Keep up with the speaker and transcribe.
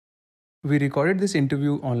We recorded this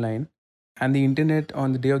interview online, and the internet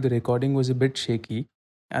on the day of the recording was a bit shaky,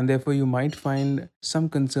 and therefore you might find some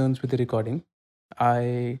concerns with the recording.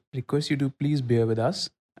 I request you to please bear with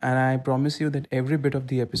us, and I promise you that every bit of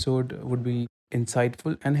the episode would be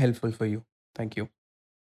insightful and helpful for you. Thank you.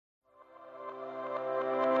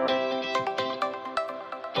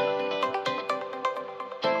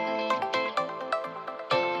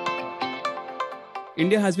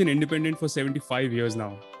 India has been independent for 75 years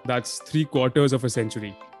now. That's three quarters of a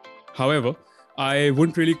century. However, I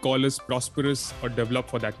wouldn't really call us prosperous or developed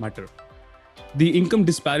for that matter. The income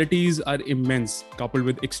disparities are immense, coupled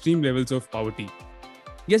with extreme levels of poverty.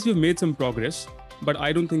 Yes, we've made some progress, but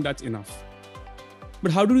I don't think that's enough.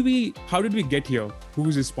 But how did we get here? Who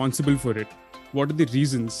is responsible for it? What are the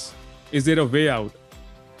reasons? Is there a way out?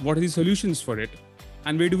 What are the solutions for it?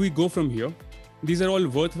 And where do we go from here? These are all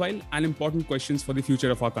worthwhile and important questions for the future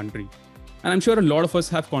of our country. And I'm sure a lot of us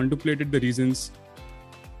have contemplated the reasons.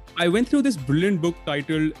 I went through this brilliant book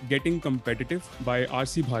titled Getting Competitive by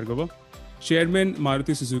R.C. Bhargava, Chairman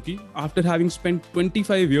Maruti Suzuki, after having spent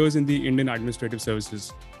 25 years in the Indian Administrative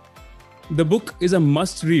Services. The book is a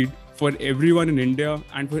must-read for everyone in India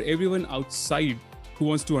and for everyone outside who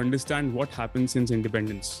wants to understand what happened since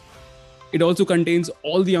independence. It also contains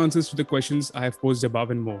all the answers to the questions I have posed above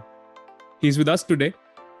and more. He's with us today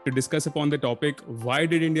to discuss upon the topic, why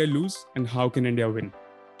did India lose and how can India win?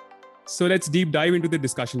 So let's deep dive into the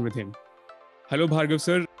discussion with him. Hello, Bhargav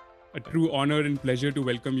sir. A true honor and pleasure to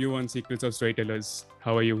welcome you on Secrets of Storytellers.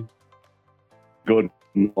 How are you? Good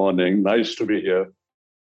morning. Nice to be here.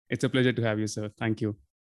 It's a pleasure to have you, sir. Thank you.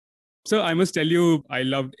 So I must tell you, I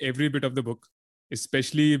loved every bit of the book,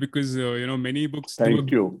 especially because many books. Thank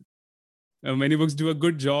you. Many books do a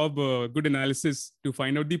good job, good analysis to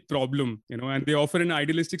find out the problem, and they offer an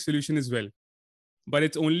idealistic solution as well. But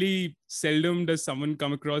it's only seldom does someone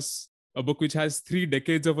come across a book which has 3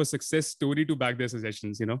 decades of a success story to back their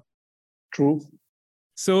suggestions. True.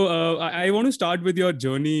 So I want to start with your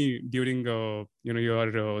journey during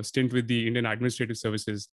your stint with the Indian Administrative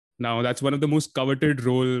Services. Now that's one of the most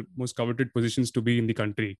coveted positions to be in the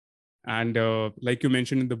country. And like you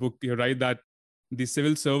mentioned in the book, you're right that the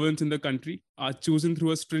civil servants in the country are chosen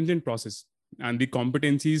through a stringent process, and the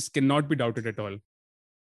competencies cannot be doubted at all.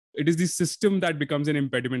 It is the system that becomes an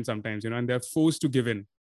impediment sometimes, and they're forced to give in.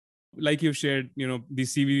 Like you've shared, the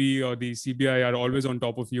CVV or the CBI are always on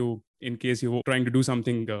top of you in case you're trying to do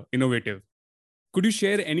something innovative. Could you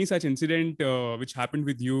share any such incident which happened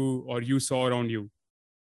with you or you saw around you?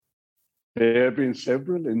 There have been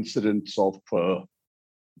several incidents of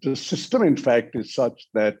the system, in fact, is such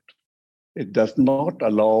that it does not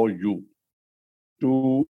allow you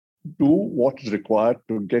to do what is required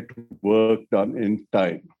to get work done in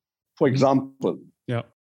time. For example,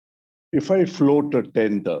 if I float a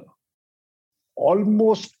tender,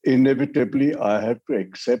 almost inevitably I have to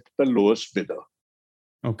accept the lowest bidder.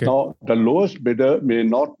 Okay. Now, the lowest bidder may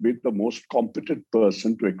not be the most competent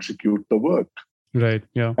person to execute the work. Right,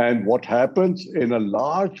 yeah. And what happens in a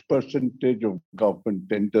large percentage of government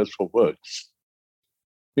tenders for works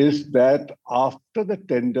is that after the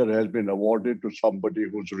tender has been awarded to somebody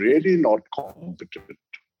who's really not competent,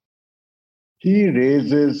 he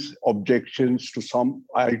raises objections to some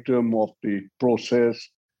item of the process,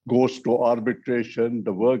 goes to arbitration,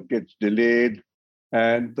 the work gets delayed,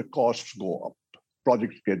 and the costs go up.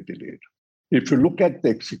 Projects get delayed. If you look at the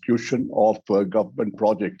execution of government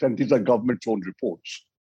projects, and these are government's own reports,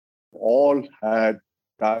 all had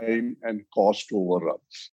time and cost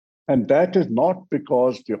overruns. And that is not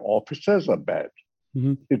because the officers are bad.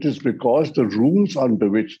 Mm-hmm. It is because the rules under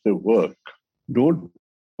which they work don't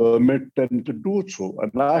permit them to do so.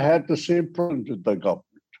 And I had the same problem with the government.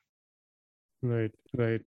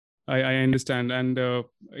 Right. I understand. And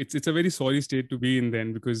it's a very sorry state to be in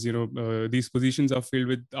then, because, these positions are filled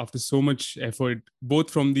with after so much effort, both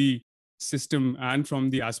from the system and from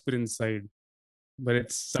the aspirant side. But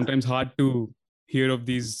it's sometimes hard to hear of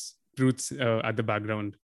these truths at the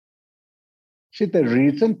background. See, the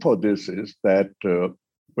reason for this is that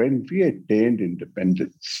when we attained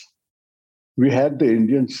independence, we had the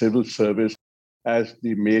Indian civil service as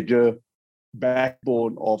the major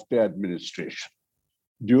backbone of the administration.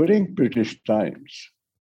 During British times,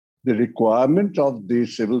 the requirement of the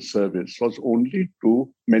civil service was only to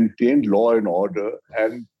maintain law and order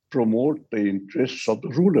and promote the interests of the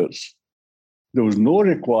rulers. There was no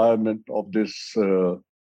requirement of this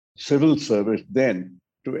civil service then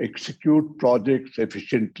to execute projects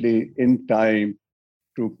efficiently in time,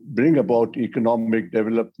 to bring about economic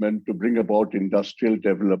development, to bring about industrial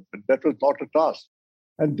development. That was not a task.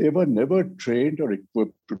 And they were never trained or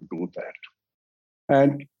equipped to do that.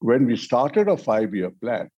 And when we started a 5-year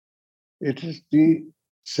plan, it is the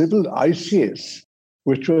civil ICS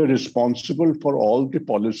which were responsible for all the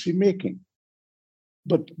policy making.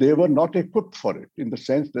 But they were not equipped for it in the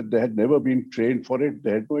sense that they had never been trained for it.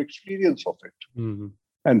 They had no experience of it. Mm-hmm.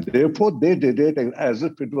 And therefore, they did it as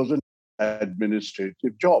if it was an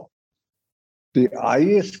administrative job. The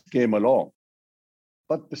IAS came along,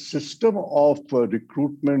 but the system of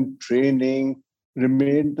recruitment, training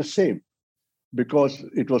remained the same because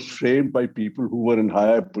it was framed by people who were in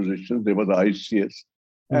higher positions. They were the ICS.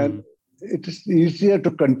 And it is easier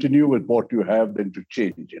to continue with what you have than to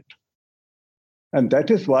change it. And that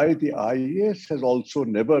is why the IAS has also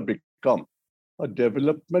never become a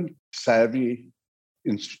development savvy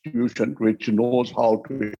institution which knows how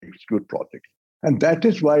to execute projects. And that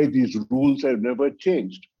is why these rules have never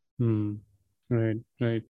changed. Right,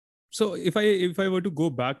 right. So if I were to go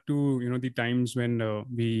back to the times when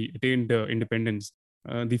we attained independence,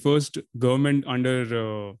 the first government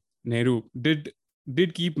under Nehru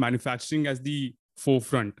did keep manufacturing as the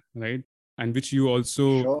forefront, right? And which you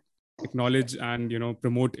also acknowledge and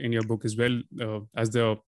promote in your book as well, as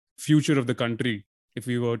the future of the country if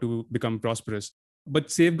we were to become prosperous.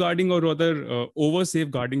 But safeguarding, or rather over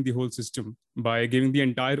safeguarding the whole system by giving the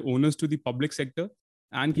entire onus to the public sector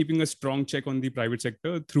and keeping a strong check on the private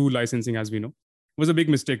sector through licensing, as we know, was a big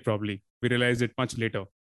mistake. Probably we realized it much later.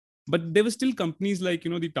 But there were still companies like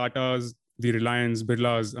the Tatas, the Reliance,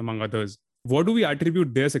 Birlas, among others. What do we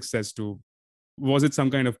attribute their success to? Was it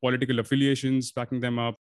some kind of political affiliations backing them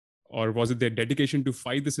up, or was it their dedication to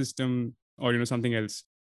fight the system, or something else?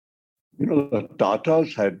 The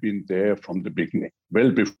Tatas had been there from the beginning,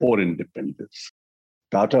 well before independence.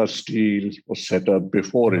 Tata Steel was set up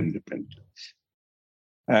before independence.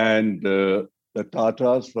 And the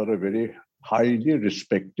Tatas were a very highly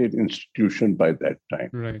respected institution by that time.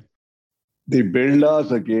 Right. The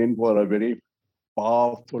Birlas, again, were a very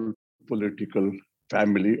powerful political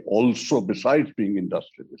family, also besides being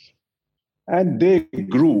industrialists. And they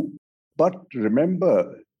grew. But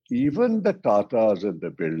remember, even the Tatas and the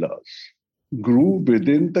Birlas grew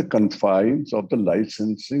within the confines of the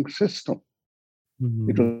licensing system.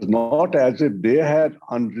 It was not as if they had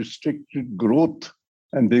unrestricted growth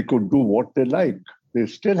and they could do what they like. They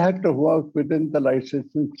still had to work within the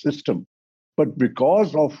licensing system. But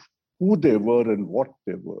because of who they were and what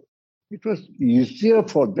they were, it was easier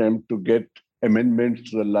for them to get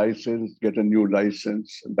amendments to the license, get a new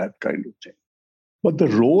license, and that kind of thing. But the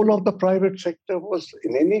role of the private sector was,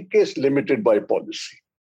 in any case, limited by policy.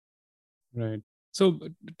 Right. So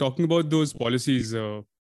talking about those policies,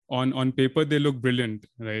 on paper, they look brilliant,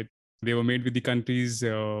 right? They were made with the country's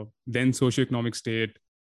then socioeconomic state.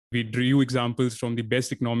 We drew examples from the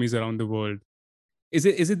best economies around the world. Is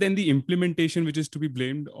it then the implementation which is to be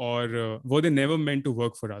blamed, or were they never meant to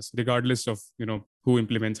work for us, regardless of who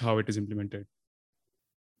implements, how it is implemented?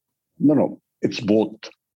 No, it's both.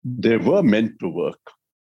 They were meant to work.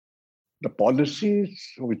 The policies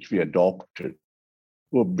which we adopted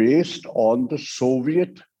were based on the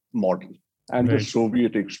Soviet model and the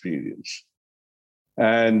Soviet experience.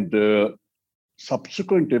 And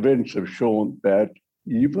subsequent events have shown that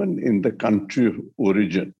even in the country of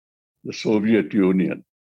origin, the Soviet Union,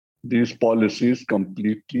 these policies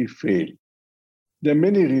completely failed. There are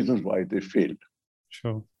many reasons why they failed.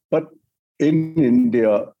 Sure. But in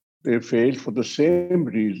India, they failed for the same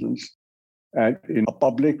reasons, and in a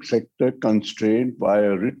public sector constrained by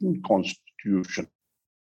a written constitution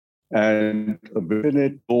and a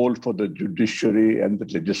definite role for the judiciary and the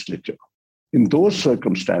legislature. In those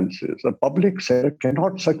circumstances, a public sector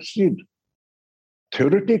cannot succeed.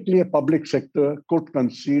 Theoretically, a public sector could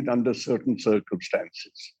concede under certain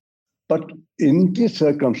circumstances. But in the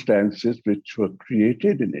circumstances which were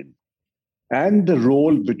created in India, and the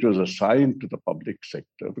role which was assigned to the public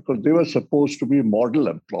sector, because they were supposed to be model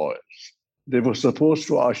employers. They were supposed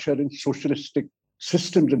to usher in socialistic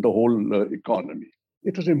systems in the whole economy.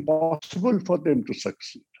 It was impossible for them to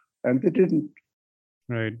succeed, and they didn't.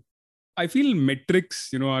 Right. I feel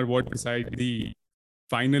metrics, are what decide the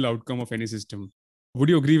final outcome of any system. Would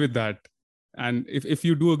you agree with that? And if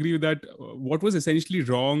you do agree with that, what was essentially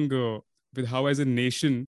wrong with how, as a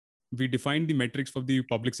nation, we defined the metrics for the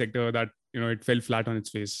public sector that, it fell flat on its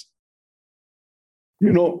face?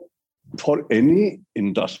 For any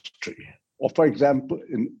industry, or for example,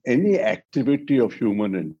 in any activity of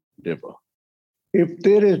human endeavor, if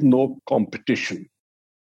there is no competition,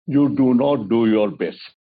 you do not do your best.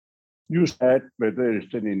 You said whether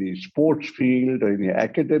it's in any sports field or any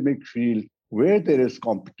academic field, where there is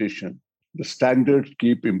competition, the standards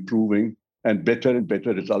keep improving and better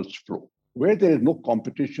results flow. Where there is no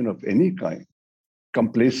competition of any kind,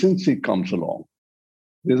 complacency comes along.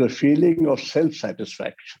 There's a feeling of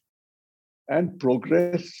self-satisfaction. And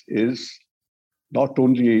progress is not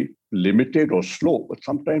only limited or slow, but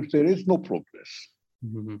sometimes there is no progress.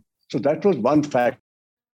 Mm-hmm. So that was one factor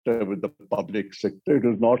with the public sector. It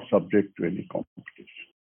was not subject to any competition.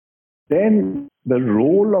 Then the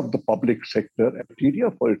role of the public sector,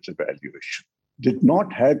 criteria for its evaluation, did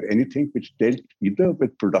not have anything which dealt either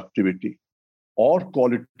with productivity or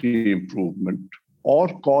quality improvement or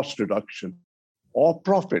cost reduction or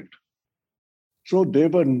profit. So there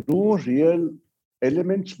were no real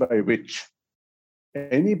elements by which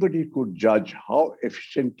anybody could judge how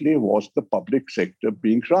efficiently was the public sector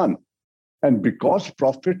being run. And because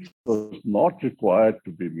profit was not required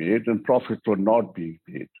to be made and profits were not being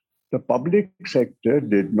made, the public sector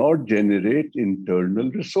did not generate internal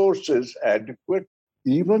resources adequate,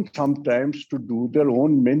 even sometimes to do their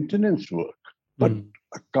own maintenance work. But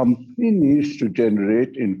a company needs to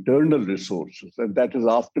generate internal resources, and that is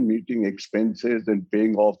after meeting expenses and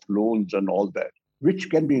paying off loans and all that, which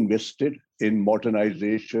can be invested in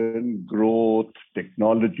modernization, growth,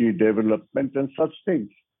 technology development, and such things.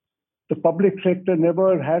 The public sector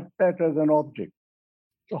never had that as an object.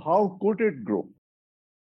 So how could it grow?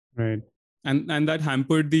 Right. And that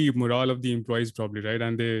hampered the morale of the employees probably, right?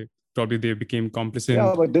 And they became complacent.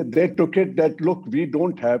 Yeah, but they took it that, look, we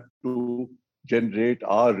don't have to generate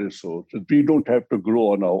our resources. We don't have to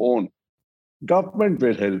grow on our own. Government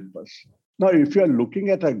will help us. Now, if you're looking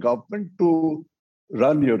at a government to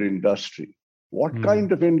run your industry, what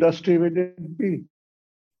kind of industry will it be?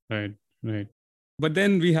 Right, right. But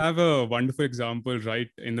then we have a wonderful example right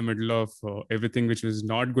in the middle of everything which was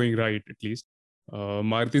not going right, at least.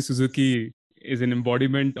 Maruti Suzuki is an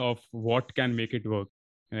embodiment of what can make it work.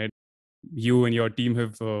 Right? You and your team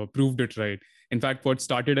have proved it right. In fact, what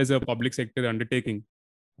started as a public sector undertaking,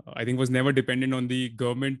 I think was never dependent on the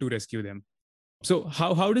government to rescue them. So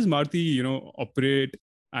how does Maruti, operate?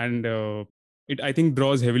 And it, I think,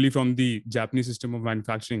 draws heavily from the Japanese system of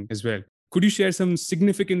manufacturing as well. Could you share some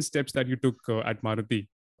significant steps that you took at Maruti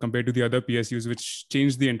compared to the other PSUs, which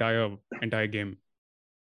changed the entire game?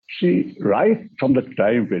 See, right from the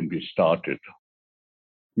time when we started,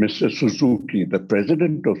 Mr. Suzuki, the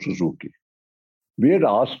president of Suzuki, we had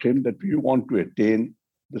asked him that we want to attain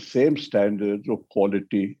the same standards of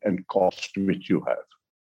quality and cost which you have.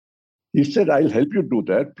 He said, I'll help you do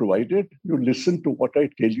that, provided you listen to what I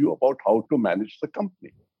tell you about how to manage the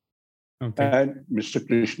company. Okay. And Mr.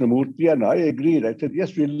 Krishnamurthy and I agreed. I said,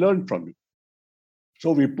 yes, we'll learn from you.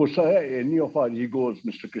 So we put any of our egos.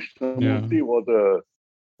 Mr. Krishnamurthy was a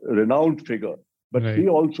renowned figure, but he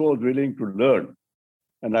also was willing to learn.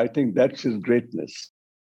 And I think that's his greatness.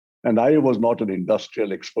 And I was not an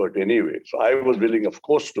industrial expert anyway. So I was willing, of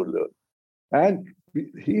course, to learn. And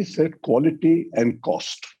he said quality and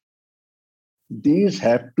cost. These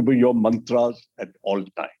have to be your mantras at all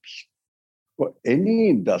times. For any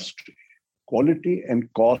industry, quality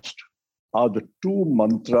and cost are the two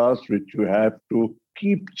mantras which you have to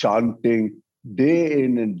keep chanting day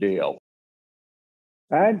in and day out.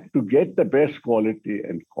 And to get the best quality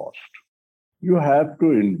and cost, you have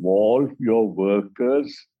to involve your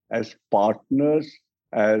workers as partners,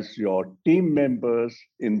 as your team members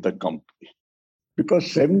in the company. Because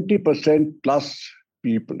 70% plus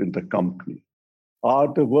people in the company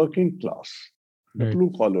are the working class, the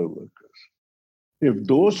blue-collar workers. If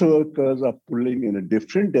those workers are pulling in a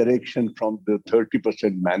different direction from the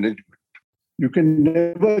 30% management, you can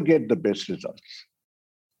never get the best results.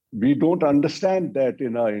 We don't understand that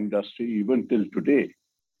in our industry even till today.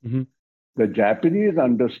 Mm-hmm. The Japanese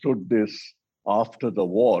understood this after the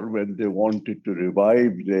war when they wanted to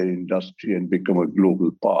revive their industry and become a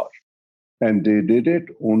global power. And they did it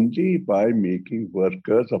only by making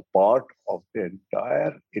workers a part of the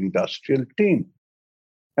entire industrial team.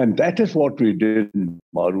 And that is what we did in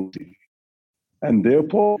Maruti. And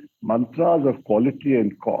therefore, mantras of quality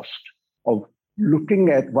and cost, of looking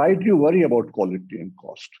at why do you worry about quality and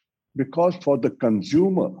cost? Because for the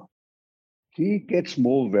consumer, he gets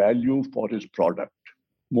more value for his product,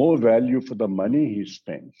 more value for the money he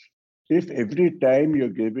spends. If every time you're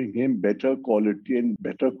giving him better quality and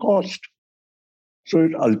better cost. So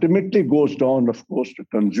it ultimately goes down, of course, to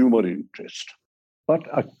consumer interest. But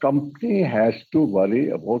a company has to worry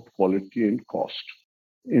about quality and cost.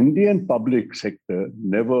 Indian public sector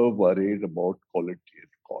never worried about quality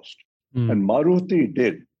and cost. And Maruti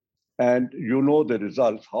did. And you know the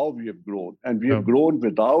results, how we have grown. And we have grown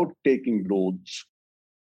without taking loans,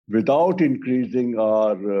 without increasing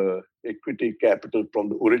our equity capital from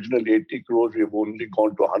the original 80 crores, we have only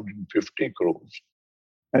gone to 150 crores.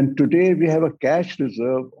 And today we have a cash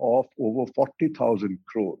reserve of over 40,000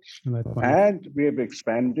 crores. That's fine. And we have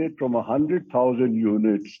expanded from 100,000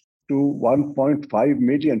 units to 1.5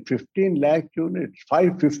 million, 15 lakh units,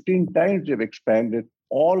 15 times we've expanded,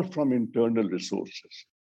 all from internal resources.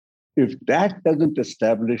 If that doesn't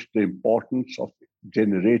establish the importance of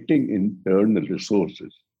generating internal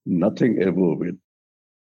resources, nothing ever will.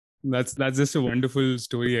 That's just a wonderful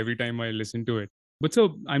story every time I listen to it. But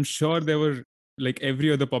so I'm sure there were, like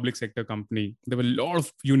every other public sector company, there were a lot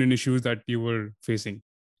of union issues that you were facing.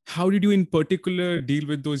 How did you in particular deal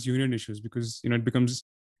with those union issues? Because it becomes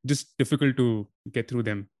just difficult to get through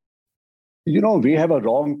them. We have a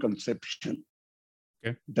wrong conception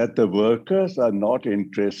that the workers are not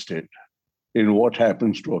interested in what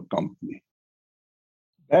happens to a company.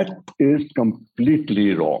 That is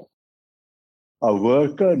completely wrong. A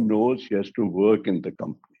worker knows he has to work in the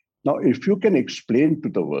company. Now, if you can explain to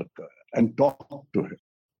the worker and talk to him,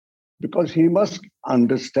 because he must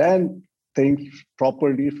understand things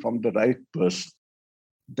properly from the right person,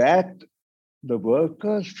 that the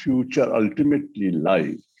worker's future ultimately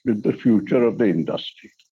lies with the future of the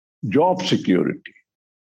industry. Job security.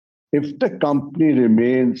 If the company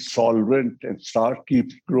remains solvent and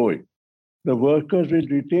keeps growing, the workers will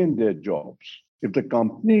retain their jobs. If the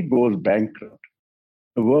company goes bankrupt,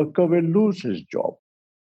 the worker will lose his job.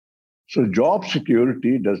 So job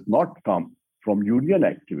security does not come from union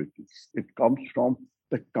activities. It comes from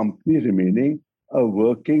the company remaining a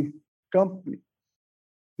working company.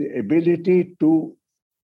 The ability to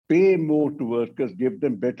pay more to workers, give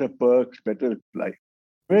them better perks, better life.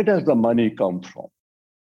 Where does the money come from?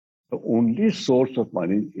 The only source of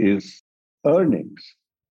money is earnings.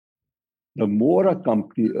 The more a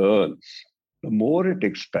company earns, the more it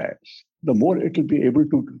expands, the more it will be able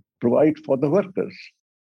to provide for the workers.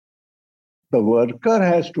 The worker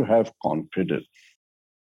has to have confidence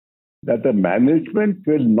that the management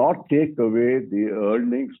will not take away the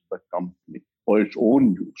earnings of the company for its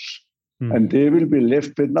own use, and they will be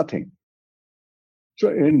left with nothing. So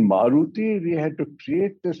in Maruti, we had to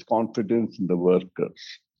create this confidence in the workers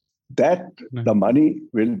that the money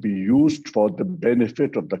will be used for the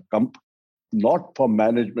benefit of the company, not for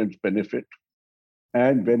management's benefit.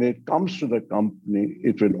 And when it comes to the company,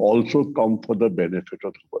 it will also come for the benefit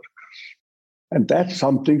of the workers. And that's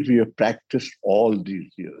something we have practiced all these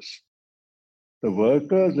years. The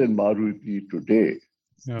workers in Maruti today,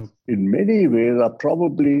 in many ways, are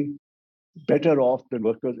probably better off than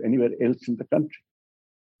workers anywhere else in the country.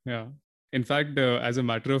 Yeah. In fact, as a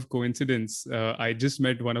matter of coincidence, I just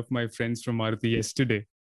met one of my friends from Maruti yesterday.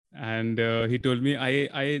 And he told me,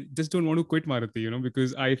 I just don't want to quit Maruti,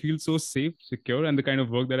 because I feel so safe, secure, and the kind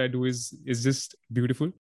of work that I do is just beautiful.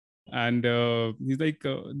 And he's like,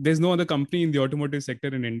 there's no other company in the automotive sector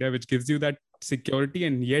in India which gives you that security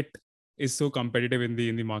and yet is so competitive in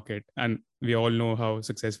the market. And we all know how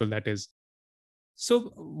successful that is.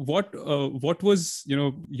 So what was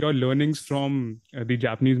your learnings from the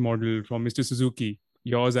Japanese model, from Mr. Suzuki,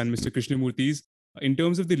 yours and Mr. Krishnamurthy's, in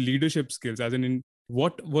terms of the leadership skills, as in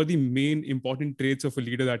what were the main important traits of a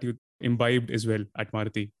leader that you imbibed as well at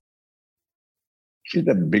Maruti? See,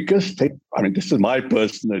 the biggest thing, this is my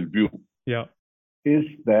personal view, is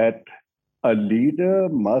that a leader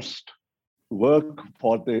must work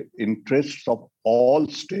for the interests of all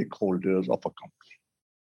stakeholders of a company.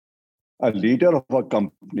 A leader of a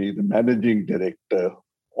company, the managing director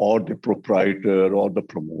or the proprietor or the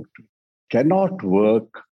promoter, cannot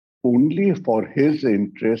work only for his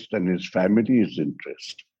interest and his family's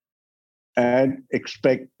interest and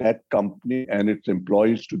expect that company and its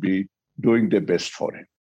employees to be doing their best for him.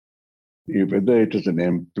 Whether it is an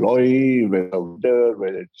employee, whether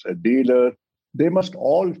it's a dealer, they must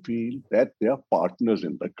all feel that they are partners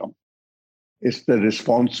in the company. It's the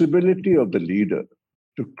responsibility of the leader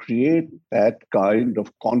to create that kind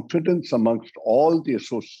of confidence amongst all the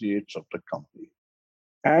associates of the company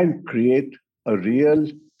and create a real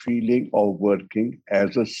feeling of working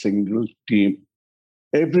as a single team.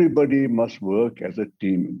 Everybody must work as a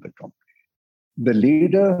team in the company. The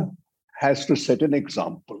leader has to set an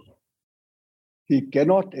example. He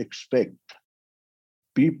cannot expect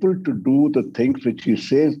people to do the things which he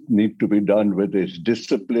says need to be done, whether it's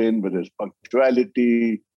discipline, whether it's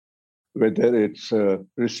punctuality, whether it's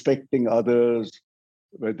respecting others,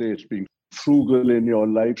 whether it's being frugal in your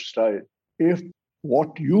lifestyle. If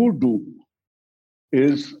what you do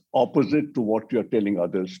is opposite to what you're telling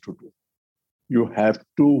others to do, you have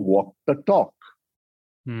to walk the talk.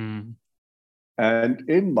 And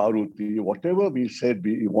in Maruti, whatever we said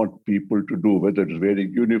we want people to do, whether it's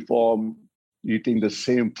wearing uniform, eating the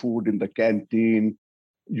same food in the canteen,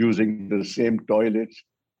 using the same toilets,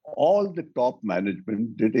 all the top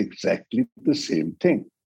management did exactly the same thing.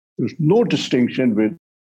 There's no distinction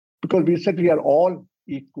because we said we are all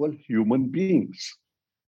equal human beings.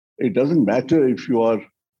 It doesn't matter if you are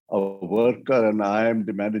a worker and I am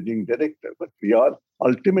the managing director, but we are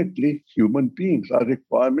ultimately human beings. Our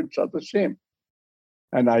requirements are the same.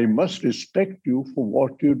 And I must respect you for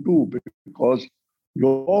what you do because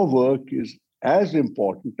your work is as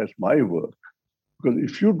important as my work. Because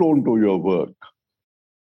if you don't do your work,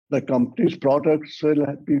 the company's products will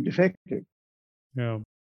be defective. Yeah.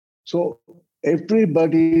 So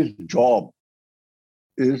everybody's job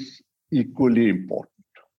is equally important.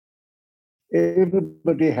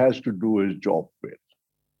 Everybody has to do his job well.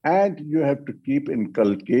 And you have to keep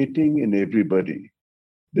inculcating in everybody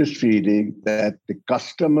this feeling that the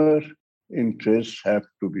customer interests have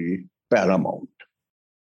to be paramount,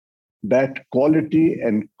 that quality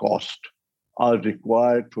and cost are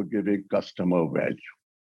required for giving customer value,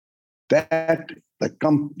 that the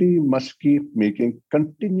company must keep making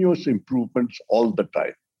continuous improvements all the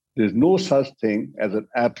time. There's no such thing as an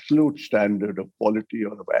absolute standard of quality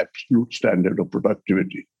or an absolute standard of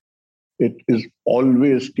productivity. It is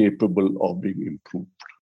always capable of being improved.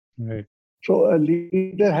 Right. So a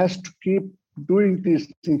leader has to keep doing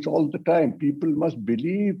these things all the time. People must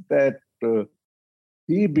believe that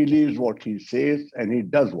he believes what he says and he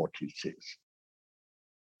does what he says.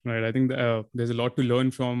 Right. I think there's a lot to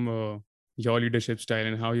learn from your leadership style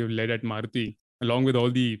and how you've led at Maruti, along with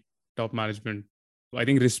all the top management. I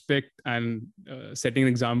think respect and setting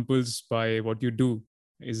examples by what you do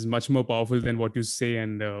is much more powerful than what you say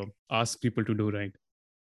and ask people to do, right?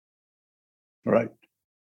 Right.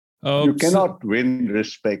 You cannot win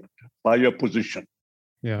respect by your position.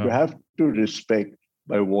 Yeah. You have to respect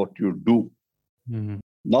by what you do,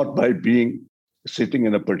 not by sitting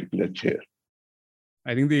in a particular chair.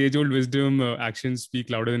 I think the age-old wisdom, actions speak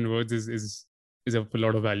louder than words, is of a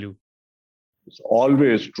lot of value. It's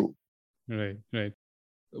always true. Right, right.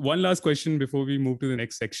 One last question before we move to the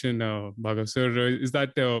next section, Bhargav sir, is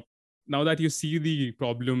that now that you see the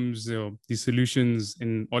problems, the solutions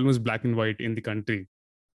in almost black and white in the country,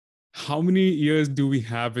 how many years do we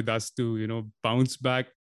have with us to, bounce back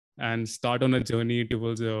and start on a journey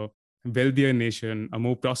towards a wealthier nation, a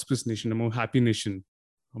more prosperous nation, a more happy nation,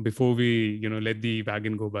 before we, let the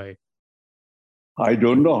wagon go by? I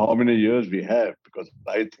don't know how many years we have because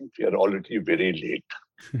I think we are already very late.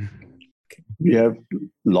 We have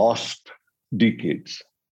lost decades.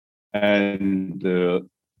 And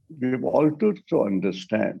we've also to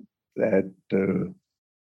understand that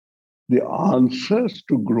the answers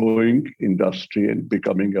to growing industry and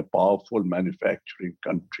becoming a powerful manufacturing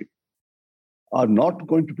country are not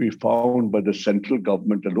going to be found by the central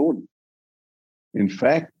government alone. In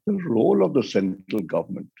fact, the role of the central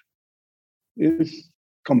government is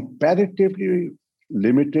comparatively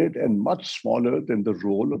limited and much smaller than the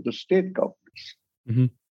role of the state governments. Mm-hmm.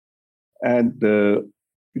 And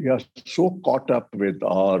we are so caught up with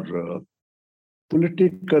our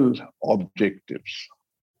political objectives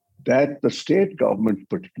that the state government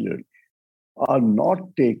particularly are not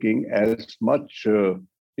taking as much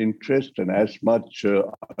interest and as much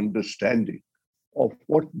understanding of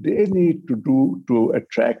what they need to do to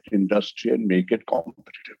attract industry and make it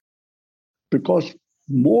competitive. Because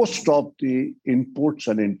most of the inputs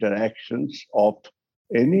and interactions of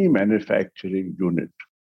any manufacturing unit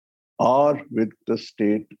are with the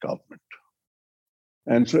state government.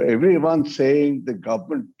 And so everyone saying the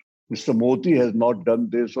government, Mr. Modi has not done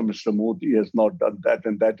this or Mr. Modi has not done that,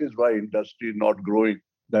 and that is why industry is not growing.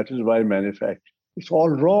 That is why manufacturing. It's all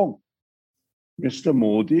wrong. Mr.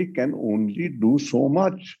 Modi can only do so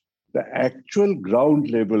much. The actual ground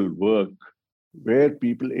level work where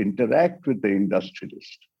people interact with the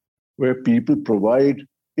industrialist, where people provide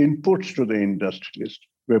inputs to the industrialist,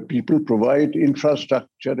 where people provide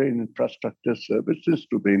infrastructure and infrastructure services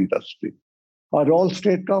to the industry, are all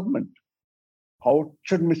state government. How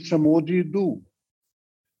should Mr. Modi do?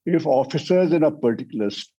 If officers in a particular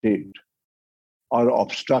state are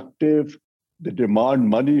obstructive, they demand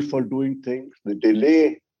money for doing things, they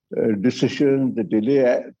delay decisions, they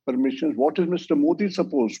delay permissions, what is Mr. Modi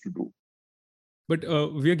supposed to do? But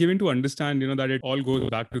we are given to understand, that it all goes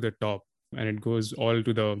back to the top and it goes all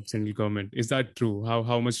to the central government. Is that true?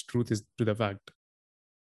 How much truth is to the fact?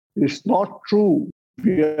 It's not true.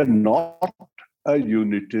 We are not a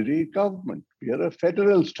unitary government. We are a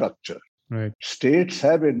federal structure. Right. States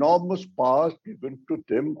have enormous powers given to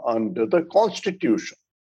them under the Constitution.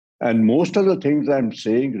 And most of the things I'm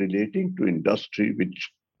saying relating to industry,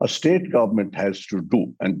 which a state government has to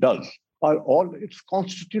do and does, are all its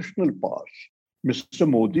constitutional powers. Mr.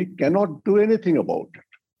 Modi cannot do anything about it.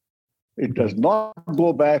 It does not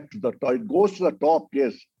go back to the top. It goes to the top,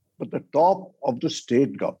 yes, but the top of the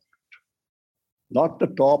state government, not the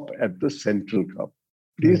top at the central government.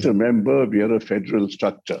 Please remember, we are a federal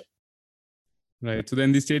structure. Right. So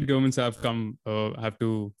then the state governments have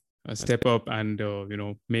to step up and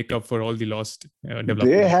make up for all the lost development.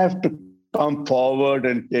 They have to come forward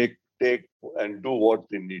and take and do what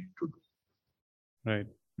they need to do.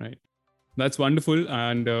 Right. That's wonderful,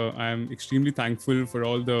 and I'm extremely thankful for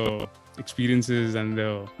all the experiences and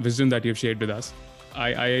the wisdom that you've shared with us.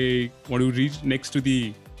 I want to reach next to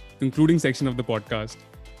the concluding section of the podcast.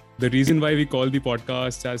 The reason why we call the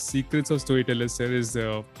podcast as Secrets of Storytellers, sir, is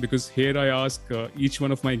because here I ask each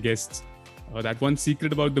one of my guests that one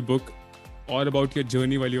secret about the book or about your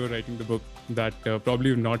journey while you were writing the book that probably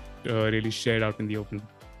you've not really shared out in the open.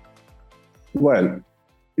 Well,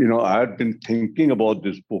 I've been thinking about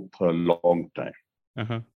this book for a long time.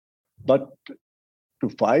 Uh-huh. But to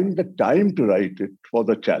find the time to write it was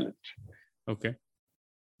a challenge. Okay.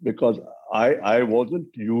 Because I wasn't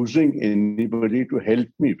using anybody to help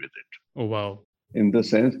me with it. Oh, wow. In the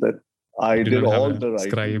sense that I did all the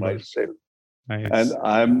writing myself. Nice. And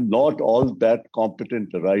I'm not all that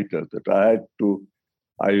competent a writer that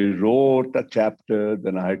I wrote a chapter,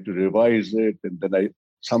 then I had to revise it, and then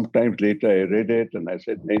sometimes later I read it and I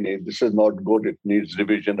said, no, this is not good, it needs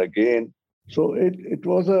revision again. So it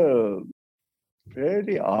was a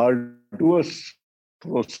fairly arduous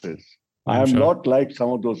process. I'm sure. Not like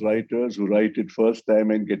some of those writers who write it first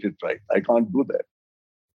time and get it right. I can't do that.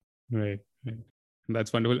 Right.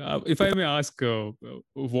 That's wonderful. If I may ask,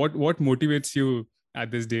 what motivates you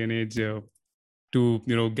at this day and age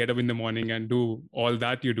to get up in the morning and do all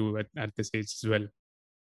that you do at this age as well?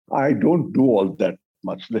 I don't do all that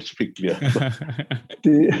much. Let's be clear.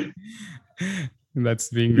 That's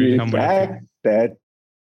being really humble. The fact that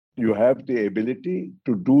you have the ability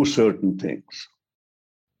to do certain things.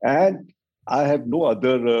 And I have no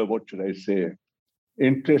other,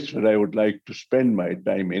 interest where I would like to spend my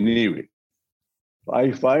time anyway.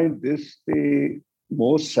 I find this the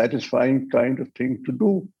most satisfying kind of thing to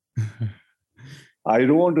do. I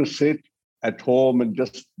don't want to sit at home and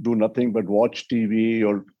just do nothing but watch TV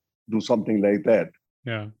or do something like that.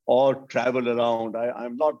 Yeah. Or travel around.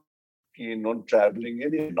 I'm not keen on traveling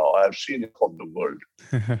anyhow. I've seen it from the world.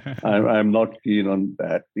 I'm not keen on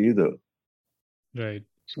that either. Right.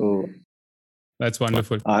 So that's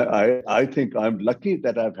wonderful. I think I'm lucky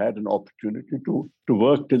that I've had an opportunity to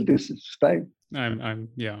work till this time. I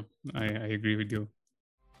agree with you.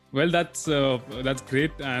 Well, that's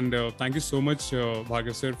great, and thank you so much,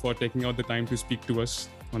 Bhargav sir, for taking out the time to speak to us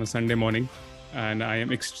on a Sunday morning. And I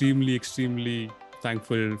am extremely, extremely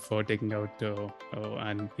thankful for taking out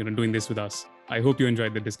and doing this with us. I hope you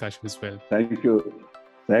enjoyed the discussion as well. Thank you,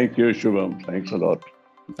 Shubham. Thanks a lot.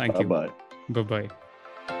 Thank you. Bye-bye. Bye-bye.